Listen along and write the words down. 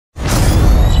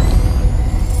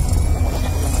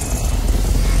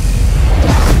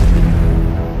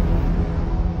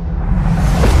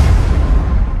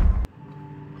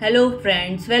Hello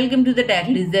friends, welcome to the Tech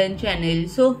Listen channel.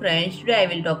 So friends, today I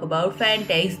will talk about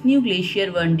Phanteks new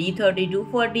Glacier One D30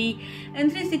 240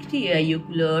 and 360 AIO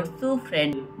coolers. So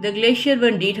friends, the Glacier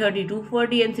One D30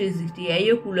 240 and 360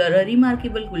 AIO cooler are a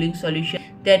remarkable cooling solution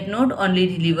that not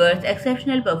only delivers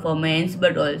exceptional performance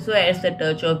but also adds a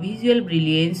touch of visual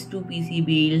brilliance to PC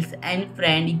builds. And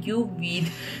friend, equipped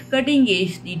with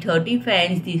cutting-edge D30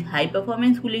 fans, this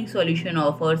high-performance cooling solution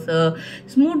offers a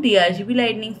smooth D-RGB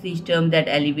lighting system that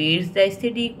elevates the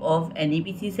aesthetic of any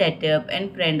PC setup.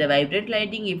 And friend, the vibrant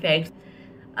lighting effects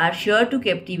are sure to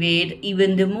captivate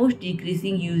even the most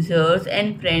decreasing users.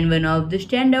 And friend, one of the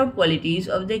standout qualities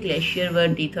of the Glacier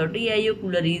One D30 AIO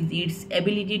cooler is its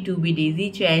ability to be daisy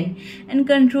chained and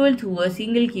controlled through a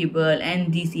single cable,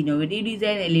 and this innovative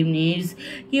design eliminates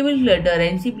cable clutter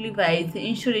and simplifies the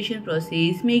installation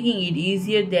process, making it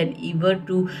easier than ever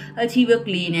to achieve a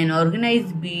clean and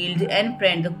organized build. And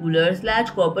friend, the cooler's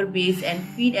large copper base and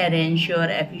feed ensure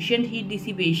efficient heat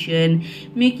dissipation,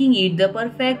 making it the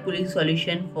perfect cooling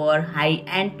solution for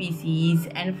high-end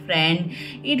PCs. And friend,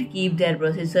 it keeps their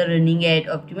processor running at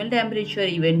optimal temperature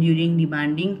even during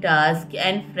demanding tasks.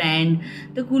 And friend,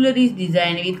 the cooler is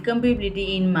designed with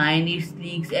compatibility in mind. Its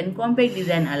sleek and compact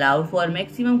design allows for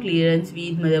maximum clearance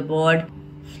with motherboard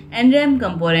and RAM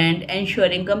component,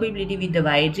 ensuring compatibility with the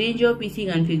wide range of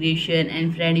PC configuration.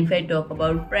 And friend, if I talk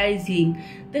about pricing,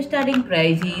 the starting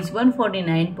price is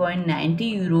 149.90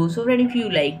 euros. So friend, if you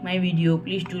like my video,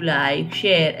 please do like,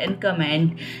 share and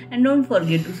comment, and don't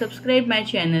forget to subscribe my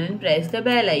channel and press the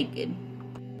bell icon.